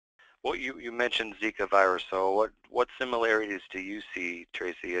Well, you mentioned Zika virus, so what similarities do you see,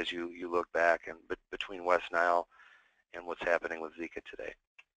 Tracy, as you look back and between West Nile and what's happening with Zika today?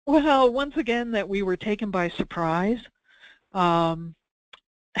 Well, once again, that we were taken by surprise. Um,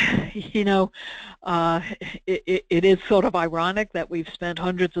 you know, uh, it is sort of ironic that we've spent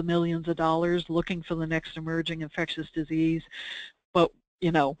hundreds of millions of dollars looking for the next emerging infectious disease, but,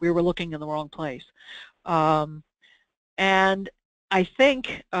 we were looking in the wrong place. And I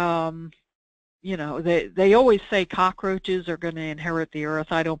think, they always say cockroaches are going to inherit the earth.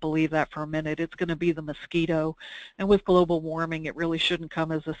 I don't believe that for a minute. It's going to be the mosquito. And with global warming, it really shouldn't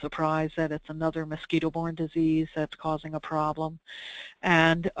come as a surprise that it's another mosquito-borne disease that's causing a problem.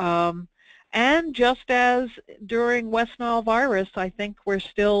 And just as during West Nile virus, I think we're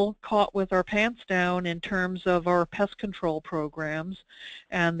still caught with our pants down in terms of our pest control programs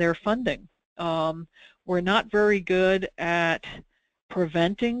and their funding. We're not very good at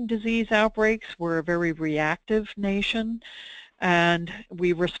preventing disease outbreaks. We're a very reactive nation, and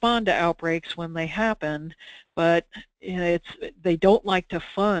we respond to outbreaks when they happen, but they don't like to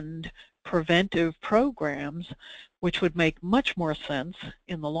fund preventive programs, which would make much more sense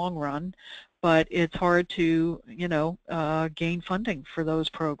in the long run, but it's hard to, gain funding for those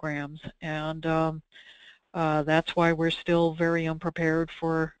programs, and that's why we're still very unprepared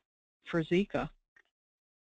for Zika.